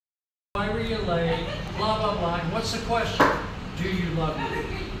Why were you late? Blah, blah, blah. And what's the question? Do you love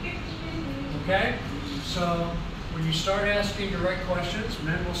me? Okay? So when you start asking the right questions,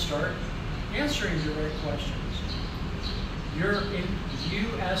 men will start answering the right questions. You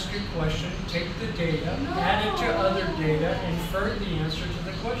ask a question, take the data, add it to other data, infer the answer to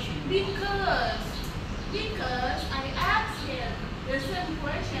the question. Because I asked him the same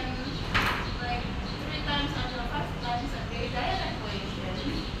question like 3 times or 5 times a day, direct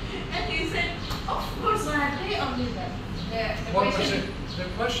question. And he said, of course, one day only that. The What was question, it? The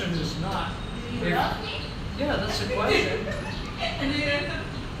question is not. do you love me? Yeah, that's the question. And he said,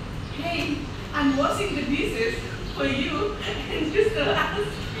 hey, I'm washing the dishes for you, and you're still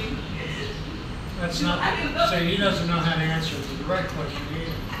asking. That's not. So he doesn't know how to answer the right question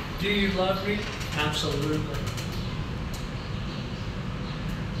either. Do you love me? Absolutely.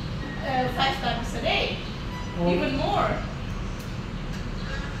 5 times a day, Well, even more.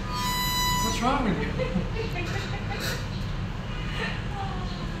 what's wrong with you?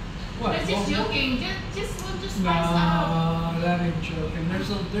 What? I'm just joking. Just spice No, up. that ain't joking. There's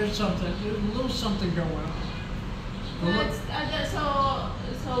a little something going on. So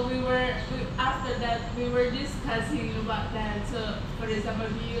after that we were discussing about that. So for example,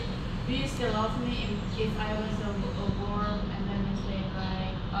 do you still love me if I was a worm? And then I say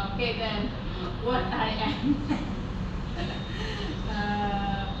like, okay then, what I am.